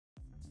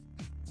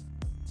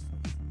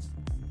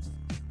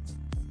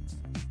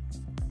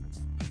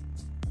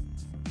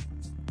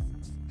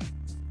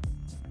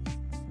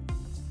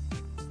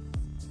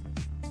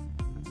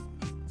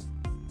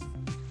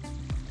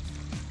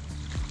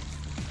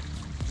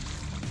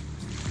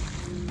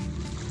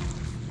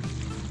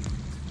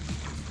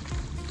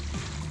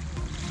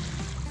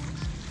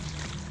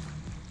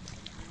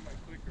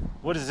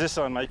What is this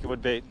on, Mike?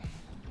 What bait?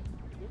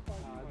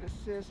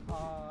 This is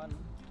on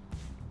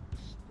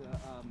the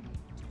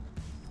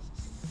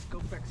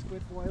Scopex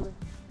squid boiler.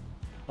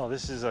 Oh,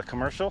 this is a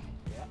commercial?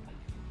 Yeah.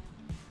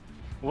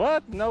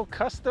 What? No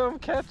custom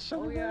catch?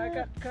 Oh yeah, I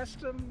got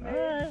custom made.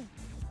 Alright.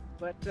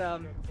 But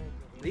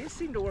these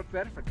seem to work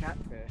better for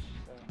catfish.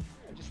 So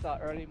I just thought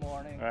early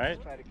morning,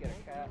 Right. try to get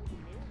a cat.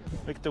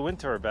 Look at the wind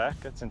to our back.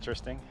 That's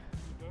interesting.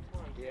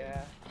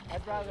 Yeah,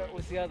 I'd rather it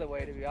was the other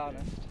way, to be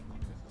honest.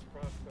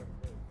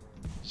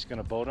 Just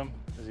gonna boat him.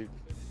 Is he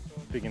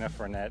big enough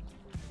for a net?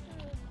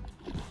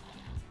 It's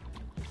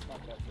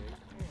not that big.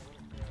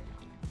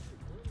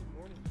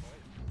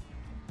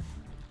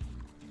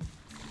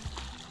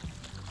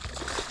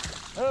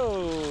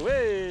 Oh,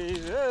 hey,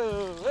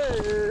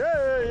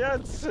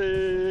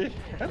 Yahtzee.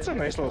 That's a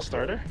nice little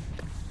starter.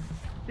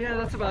 Yeah,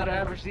 that's about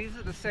average. These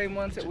are the same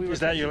ones that we were. Is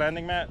that your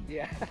landing mat?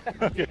 Yeah.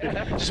 Okay,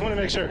 just want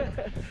to make sure.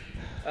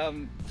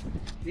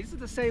 These are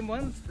the same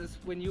ones as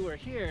when you were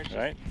here. Just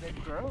Right.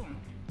 They've grown.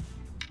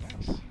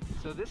 Nice.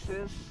 So this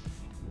is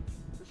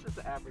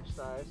the average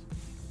size.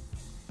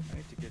 I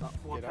need to get About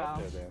 4 out there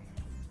pounds. then.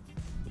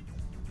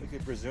 Look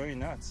at Brazilian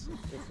nuts.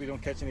 If we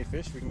don't catch any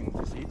fish, we can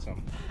just eat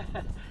some.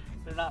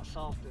 They're not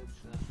salted,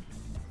 so.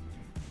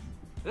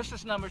 This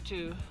is number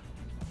 2.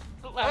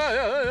 Oh,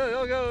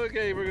 yeah,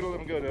 okay, we're gonna let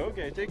him go now.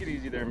 Okay, take it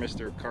easy there,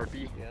 Mr.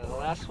 Carpy. Yeah, the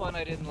last one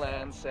I didn't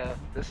land, so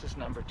this is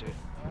number 2.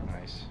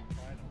 Nice.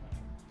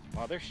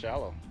 Wow, they're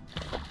shallow.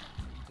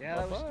 Yeah,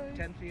 that Bye-bye. was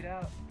 10 feet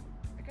out.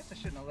 I guess I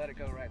shouldn't have let it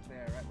go right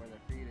there, right where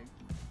they're feeding.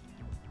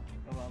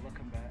 Oh well,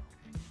 looking back.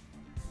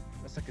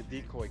 That's like a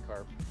decoy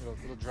carp.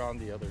 It'll drown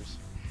the others.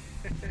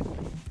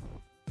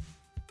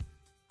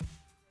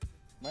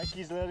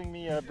 Mikey's letting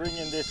me bring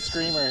in this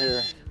screamer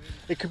here.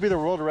 It could be the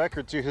world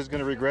record too. Who's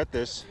gonna regret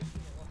this?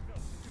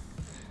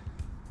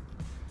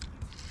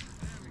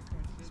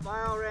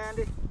 Smile,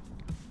 Randy.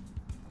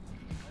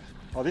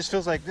 Oh, this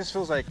feels like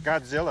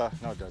Godzilla.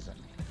 No, it doesn't.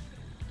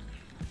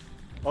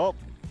 Oh,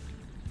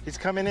 he's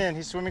coming in.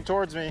 He's swimming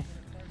towards me.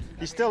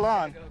 He's still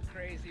on. Go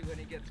crazy when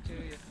he gets to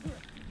you.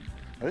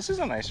 This is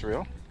a nice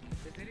reel.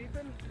 Is it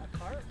even a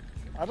carp?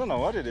 I don't know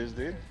what it is,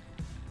 dude.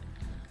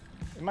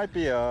 It might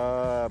be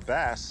a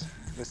bass.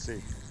 Let's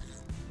see.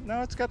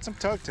 No, it's got some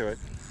tug to it.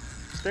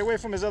 Stay away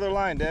from his other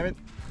line, damn it.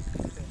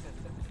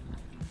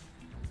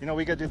 You know,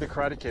 we gotta do the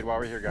Karate Kid while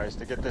we're here, guys,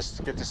 to get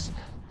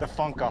the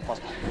funk off us.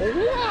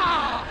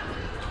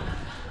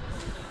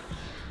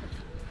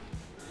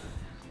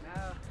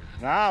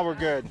 Now we're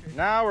good.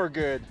 Now we're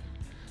good.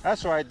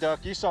 That's right,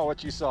 Duck. You saw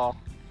what you saw.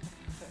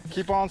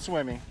 Keep on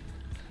swimming.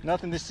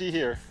 Nothing to see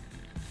here.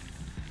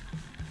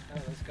 Oh,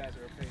 those guys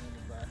are a pain in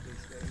the butt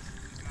these days.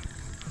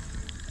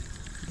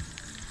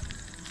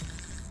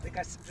 I think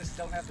I just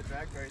don't have the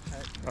drag very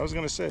tight. I was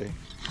gonna say,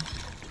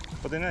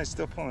 but then it's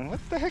still pulling. What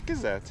the heck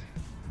is that?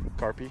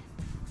 Carpy.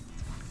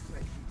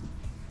 Like,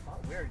 oh,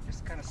 weird.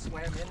 Just kind of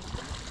swam in.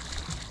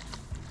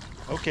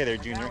 Okay there,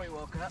 And Junior. now we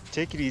woke up.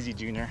 Take it easy,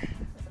 Junior.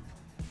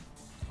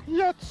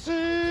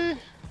 Yahtzee!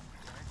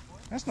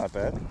 That's not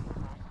bad.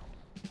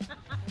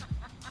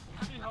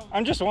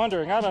 I'm just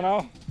wondering, I don't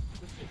know.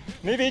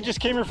 Maybe he just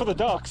came here for the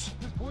ducks.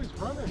 This boy's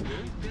running, dude.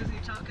 He's busy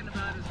talking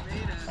about his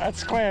beta.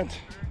 That's Clint.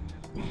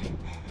 Dude,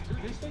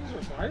 these things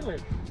are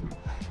violent.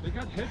 They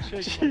got head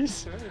shakes.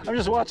 Jeez. I'm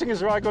just watching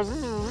his rod goes.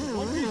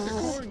 One piece of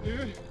corn,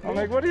 dude. I'm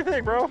like, what do you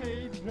think, bro?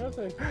 Cage,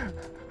 nothing.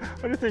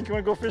 What do you think? You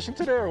want to go fishing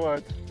today or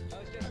what? I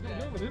was just, I don't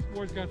know, but this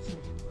boy's got some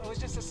it was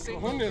just a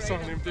single cojones on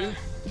him, dude.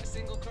 a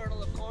single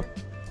kernel of corn.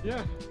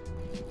 Yeah.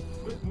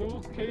 But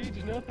no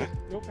cage, nothing.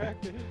 No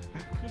pack to hit.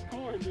 Just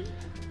corn, dude.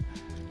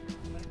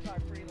 I'm gonna try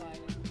free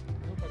lining.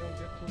 I hope I don't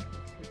get too.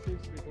 It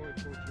seems to be going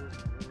towards yours.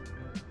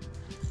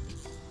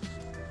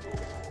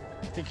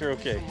 I think you're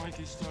okay. Some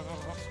Mikey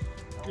stuff.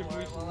 Good worry,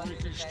 week for we'll let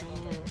Mikey you stuff.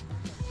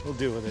 We'll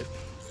deal with it.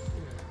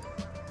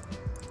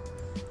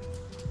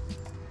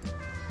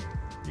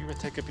 You gotta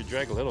take up your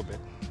drag a little bit.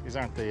 These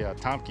aren't the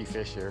Tomke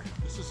fish here.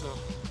 This is a.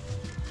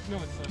 No,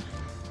 it's a.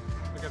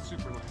 I got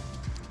super light.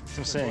 That's what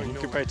I'm saying. You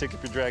could probably take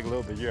up your drag a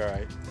little bit. You're all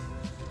right.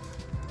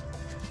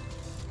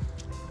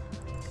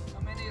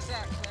 How many is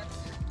that, Clint?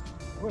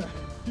 What are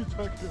you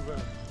talking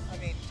about? I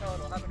mean,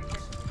 total. How many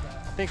fishes is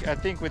that? I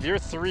think with your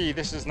 3,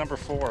 this is number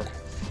 4.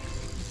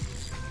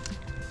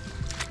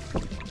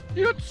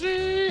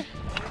 Yahtzee! Same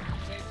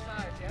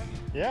size,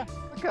 yeah? Yeah,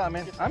 I'm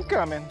coming. I'm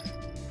coming.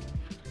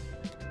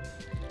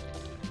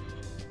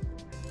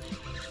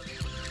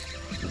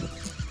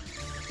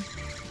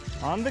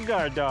 On the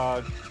guard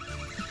dog.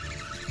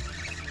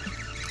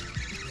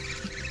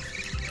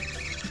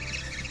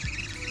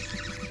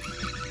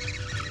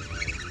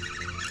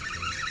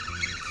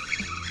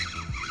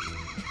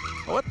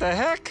 What the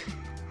heck?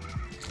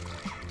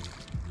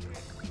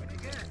 Pretty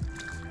good.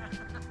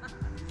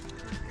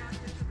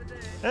 Catfish of the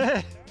day.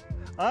 Hey,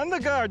 on the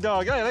guard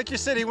dog. Hey, like you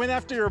said, he went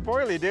after your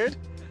boilie, dude.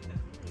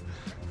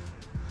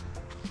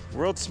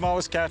 World's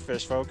smallest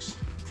catfish, folks.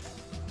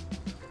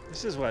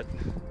 This is what?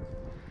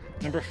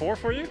 Number 4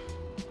 for you?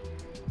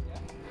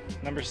 Yeah.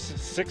 Number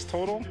 6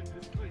 total?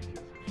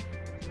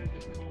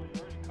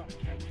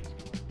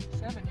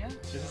 7, yeah?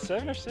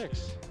 7 or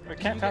 6? I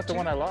can't count the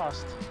one I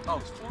lost. Oh.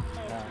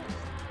 Yeah.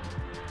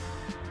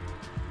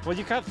 Well,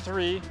 you caught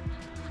 3.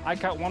 I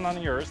caught 1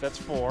 on yours. That's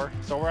 4.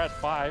 So we're at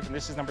 5, and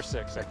this is number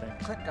 6, I think.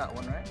 Clint got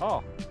one, right?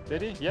 Oh,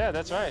 did he? Yeah,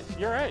 that's right.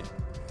 You're right.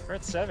 We're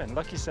at 7.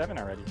 Lucky 7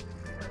 already.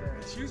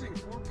 It's using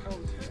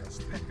 4-pound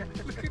test.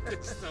 Look at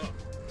this stuff.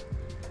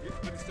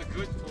 But it's the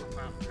good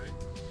 4-pound, right?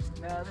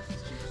 No, this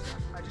is cheap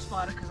stuff. I just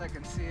bought it because I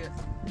can see it.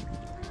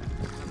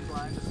 I'm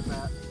blind as a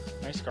bat.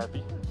 Nice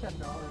Scarpy. $10,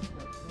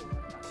 but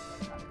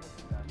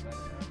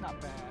it's not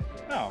bad.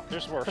 Yeah. No,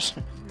 there's worse.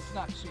 It's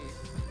not cheap.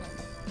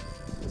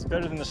 It's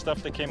better than the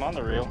stuff that came on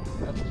the reel.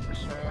 That's for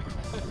sure.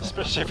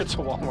 Especially if it's a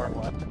Walmart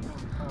one.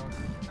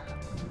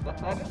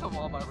 That is a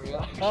Walmart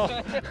reel. Oh,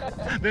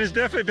 then it's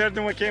definitely better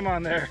than what came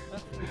on there.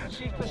 That's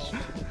the cheapest.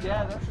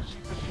 Yeah, that's the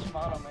cheapest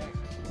Shimano makes.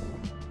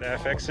 The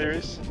FX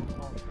series?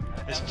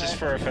 It's just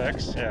for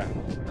FX, yeah.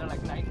 They're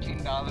like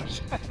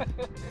 $19.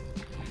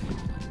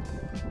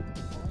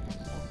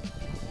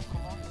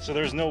 So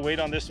there's no weight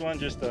on this one,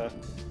 just a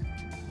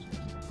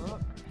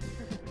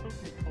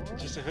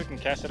hook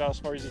and cast it out as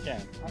far as you can.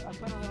 I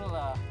put a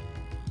little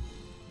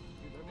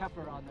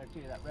pepper on there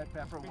too, that red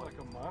pepper. I feel like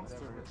a monster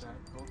with that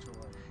ultra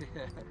one.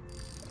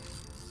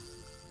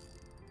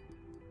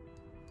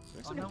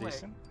 Looks Oh, pretty no way.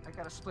 decent. I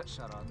got a split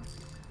shot on this.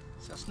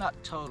 So it's not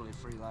totally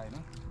free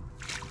lining.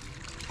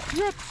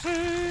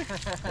 Yahtzee!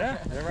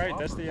 Yeah, you're right.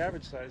 That's the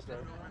average size though.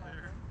 Over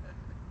there.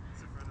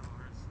 It's a friend of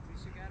ours. At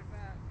least you got it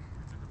back.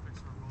 We took a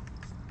picture of both.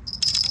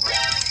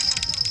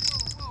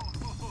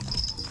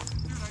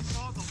 Dude, I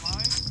saw the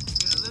line.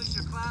 You're gonna lose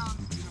your clown.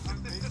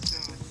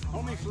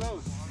 Hold me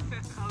close.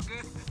 All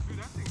good. Dude,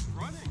 that thing's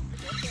running.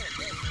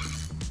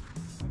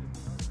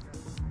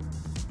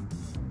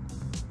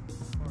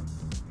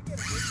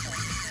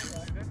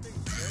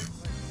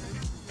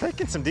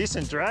 Taking some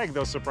decent drag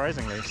though,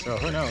 surprisingly. So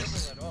who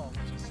knows? At all,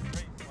 which is a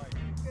great fight.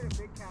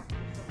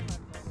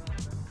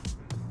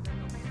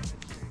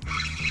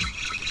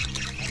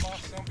 I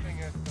lost something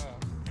at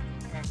Salt.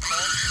 I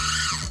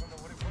don't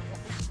know what it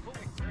was.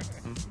 Pulling through it.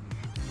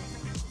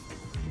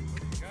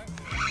 What do you got?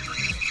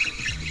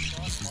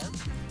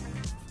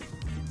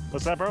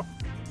 What's that, bro?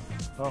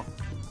 Oh.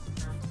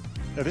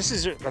 Yeah, this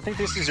is your, I think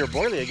this is your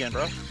boilie again,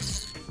 bro.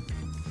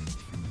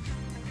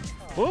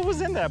 What was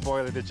in that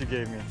boilie that you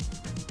gave me?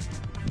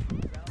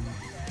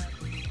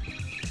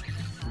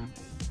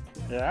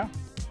 Yeah?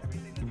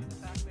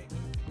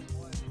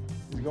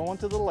 He's going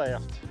to the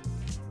left.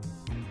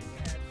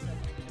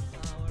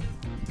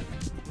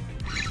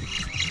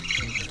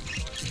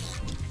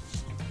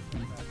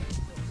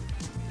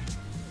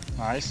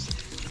 Nice.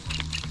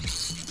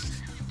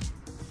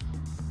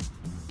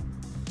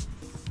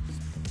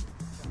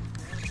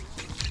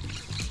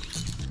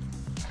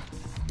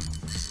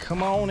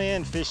 Come on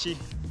in, fishy.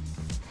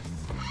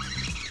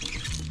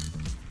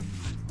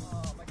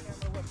 Oh, my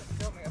camera wasn't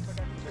filming. I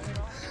forgot to turn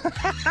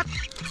it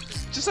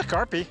off. Just a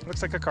carpy.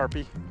 Looks like a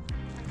carpy.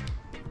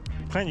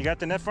 Clint, you got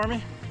the net for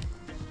me?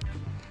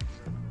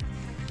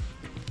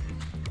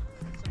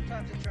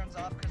 Sometimes it turns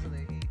off because of the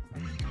heat.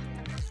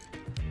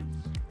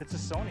 It's a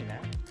Sony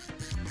net.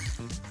 It's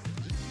a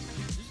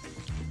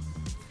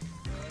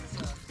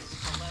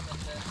lemon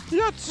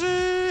net.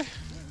 Yahtzee!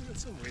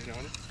 That's some weight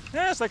on it.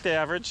 Yeah, it's like the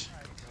average.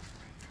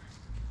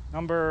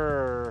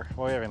 Number,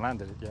 well, we haven't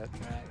landed it yet.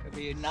 Right, it'd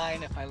be a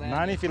 9 if I landed.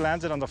 9 if he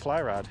lands it on the fly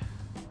rod.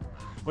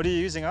 What are you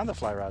using on the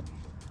fly rod?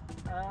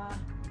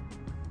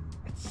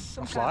 It's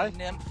some A kind fly? of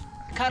nymph.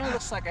 It kind of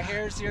looks like a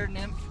hare's ear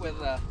nymph with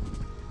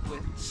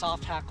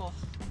soft hackle.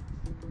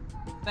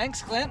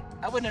 Thanks, Clint.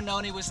 I wouldn't have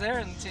known he was there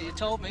until you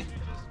told me.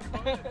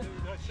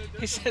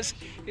 he says,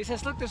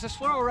 look, there's a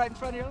swirl right in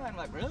front of your line. I'm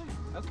like, really?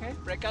 Okay,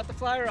 break out the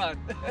fly rod.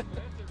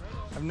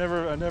 I've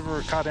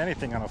never caught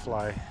anything on a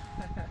fly.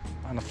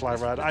 On a fly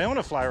rod. I own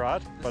a fly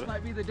rod, This but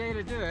might be the day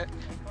to do it.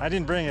 I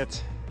didn't bring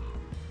it.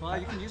 Well,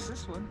 you can use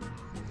this one.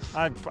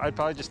 I'd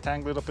probably just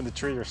tangle it up in the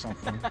tree or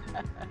something.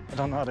 I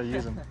don't know how to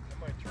use them.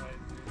 I might try it.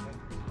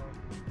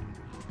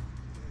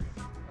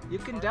 You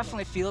can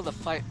definitely feel the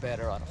fight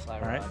better on a fly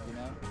rod, Right. you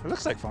know? It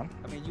looks like fun.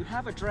 I mean, you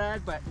have a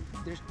drag, but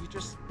It's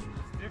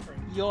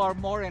different. you're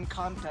more in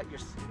contact.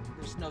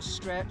 There's no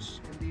stretch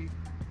in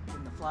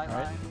the fly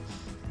Right. line.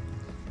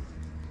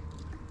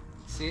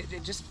 See,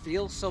 it just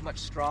feels so much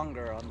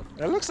stronger on the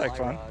It looks like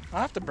fly fun. rod.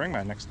 I'll have to bring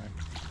mine next time.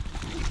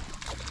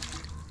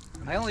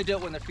 I only do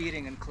it when they're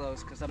feeding and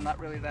close because I'm not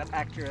really that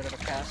accurate of a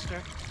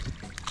caster.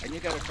 And you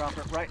got to drop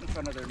it right in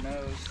front of their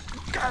nose.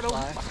 Got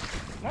Fly.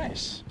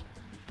 Nice.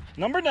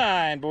 Number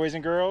 9, boys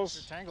and girls.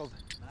 They're tangled.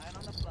 9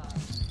 on the fly.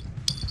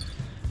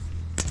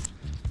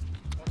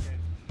 Okay,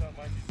 it's not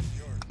mine, it's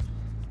yours.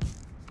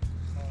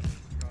 Oh, this is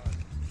gone.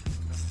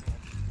 That's cool.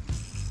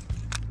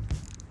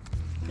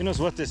 Who knows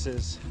what this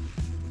is?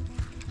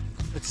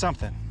 It's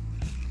something.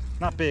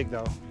 Not big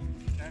though.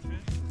 Catfish?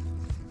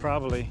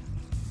 Probably. See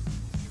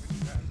what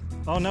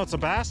you got. Oh no, it's a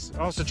bass?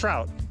 Oh, it's a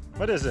trout.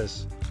 What is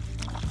this?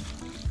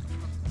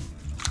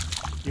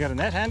 You got a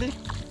net handy?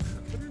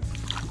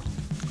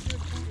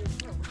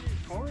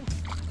 Corn?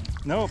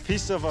 No, a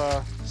piece of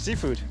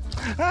seafood.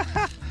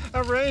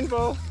 A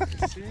rainbow.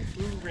 See,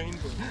 blue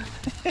rainbow.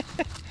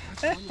 That's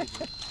funny,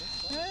 dude.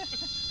 Yeah,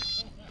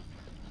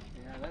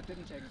 that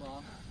didn't take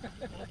long.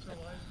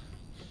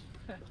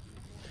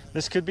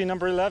 This could be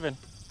number 11.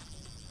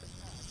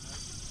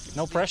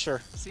 No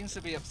pressure. Seems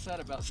to be upset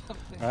about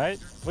something. All right.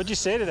 What'd you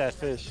say to that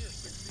fish?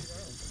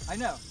 I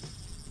know.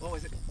 What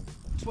was it?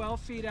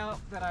 12 feet out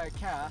that I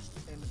cast,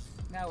 and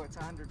now it's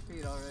 100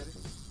 feet already.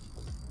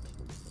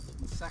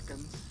 In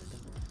seconds.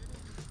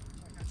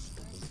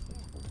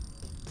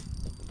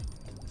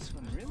 This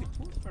one really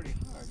pulled pretty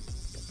hard. I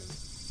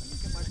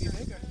think it might be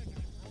bigger.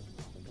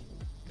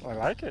 I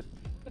like it.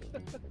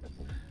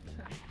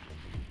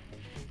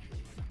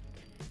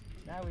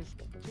 Now he's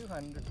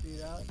 200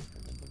 feet out.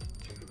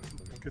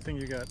 Good thing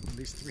you got at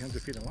least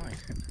 300 feet of line.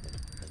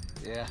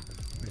 Yeah.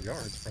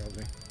 Yards,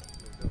 probably.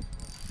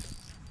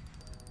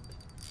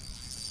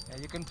 Yeah,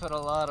 you can put a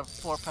lot of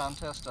 4-pound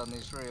test on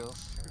these reels.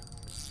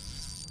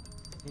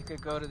 You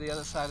could go to the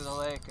other side of the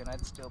lake and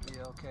I'd still be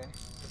okay.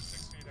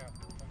 6 feet out.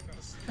 I've got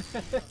to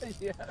see.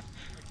 Yeah.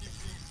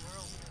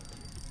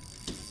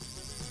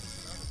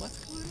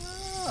 What's going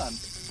on?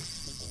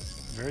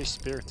 Very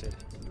spirited.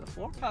 The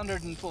 4-pounder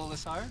didn't pull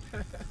this hard.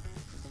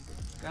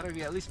 Gotta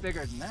be at least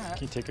bigger than that.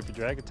 Can you take up your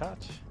drag a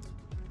touch?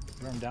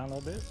 Run him down a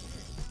little bit?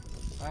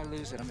 If I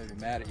lose it, I'm gonna be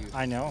mad at you.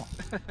 I know.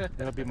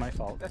 It'll be my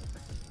fault.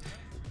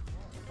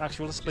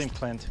 Actually, let's blame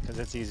Clint, because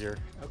it's easier.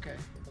 Okay.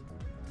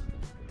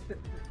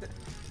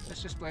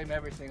 Let's just blame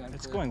everything on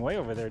It's Clint. going way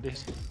over there, dude.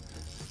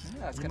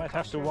 Yeah, it's You gonna might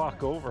have cost to you a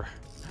walk lot. over.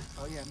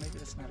 Oh yeah, maybe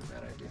that's not a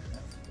bad idea.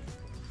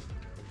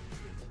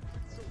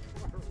 So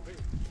far away.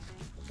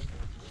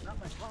 Not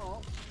my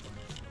fault.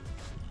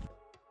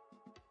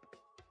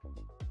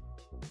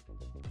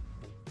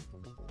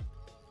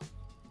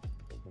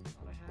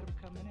 Thought I had him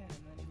coming in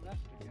and then he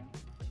left again.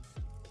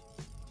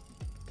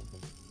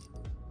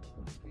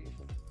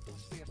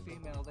 Must be a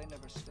female, they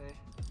never stay.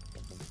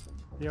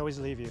 They always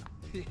leave you.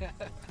 Yeah.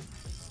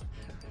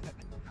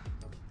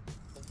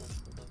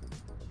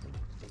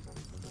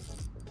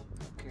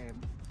 Okay,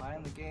 I'm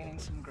finally gaining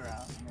some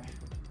ground here.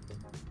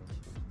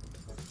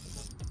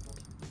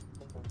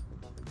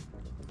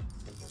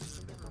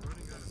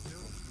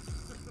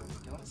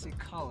 Don't see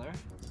color.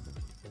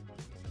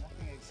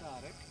 Nothing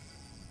exotic.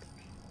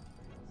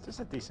 It's just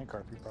a decent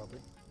carpy,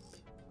 probably.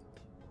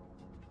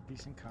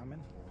 Decent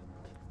common.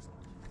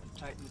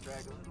 Tighten the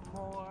drag a little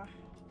more.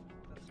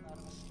 That's not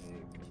a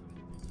mistake.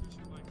 These fish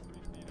are like 3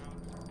 feet out.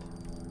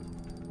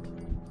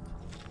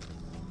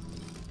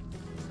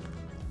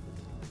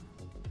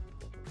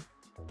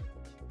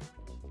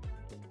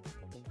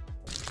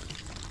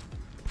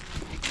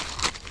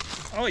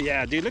 Oh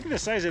yeah, dude, look at the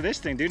size of this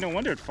thing, dude. No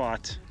wonder it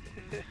fought.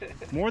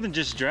 More than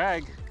just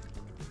drag.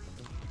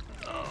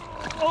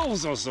 Oh,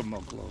 so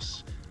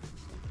close.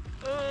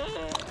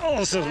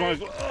 Oh, so close.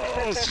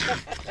 Oh,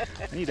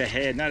 I need a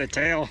head, not a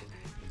tail.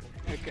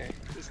 Okay,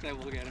 this time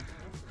we'll get him.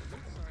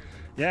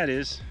 Yeah, it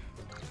is.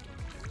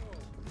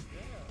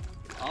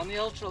 On the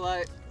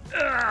ultralight.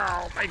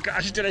 Oh my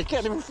gosh, dude, I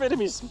can't even fit him.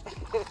 He's...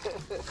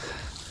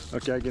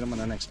 Okay, I'll get him on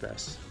the next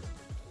pass.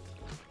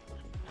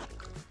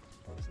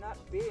 He's not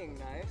being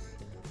nice.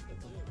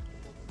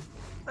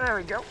 There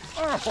we go.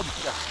 Oh, God.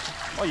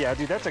 Oh yeah,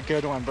 dude, that's a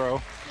good one,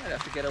 bro. Might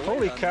have to get a weight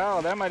Holy on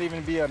cow, that might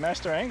even be a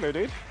master angler,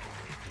 dude. it.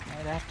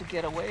 Might have to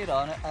get a weight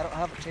on it. I don't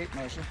have a tape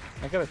measure.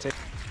 I gotta take.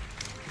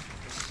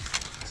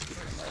 Let's get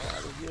him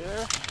out of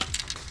here.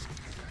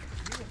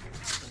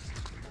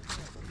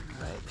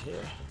 Right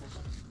here.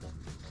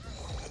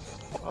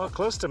 Oh,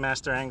 close to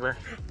master angler.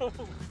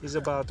 He's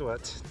about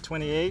what,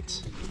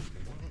 28?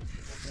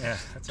 Yeah,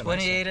 that's a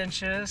 28 nice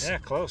inches. one. Yeah,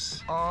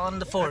 close. On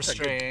the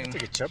 4-string. That's a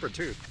good chubber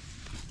too.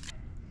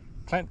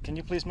 Clint, can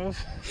you please move?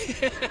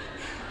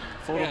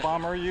 Photo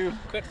bomber you.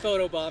 Quit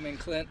photobombing,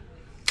 Clint.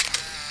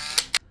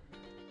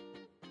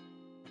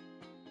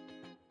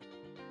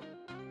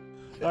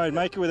 All right,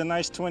 Mikey with a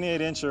nice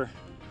 28-incher.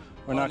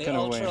 We're not going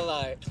to win.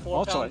 Ultralight,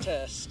 4-pound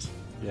test.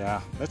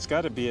 Yeah, that's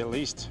got to be at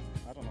least,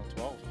 I don't know,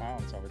 12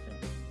 pounds, I would think.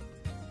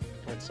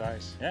 Good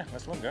size. Yeah,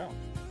 let's let him go.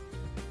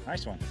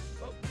 Nice one.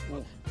 Oh.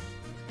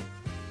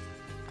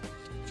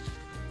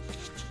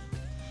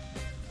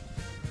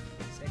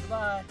 Say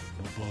goodbye.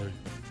 Bye.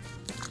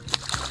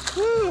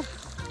 Woo!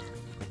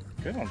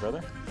 Good one,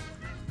 brother.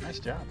 Nice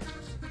job.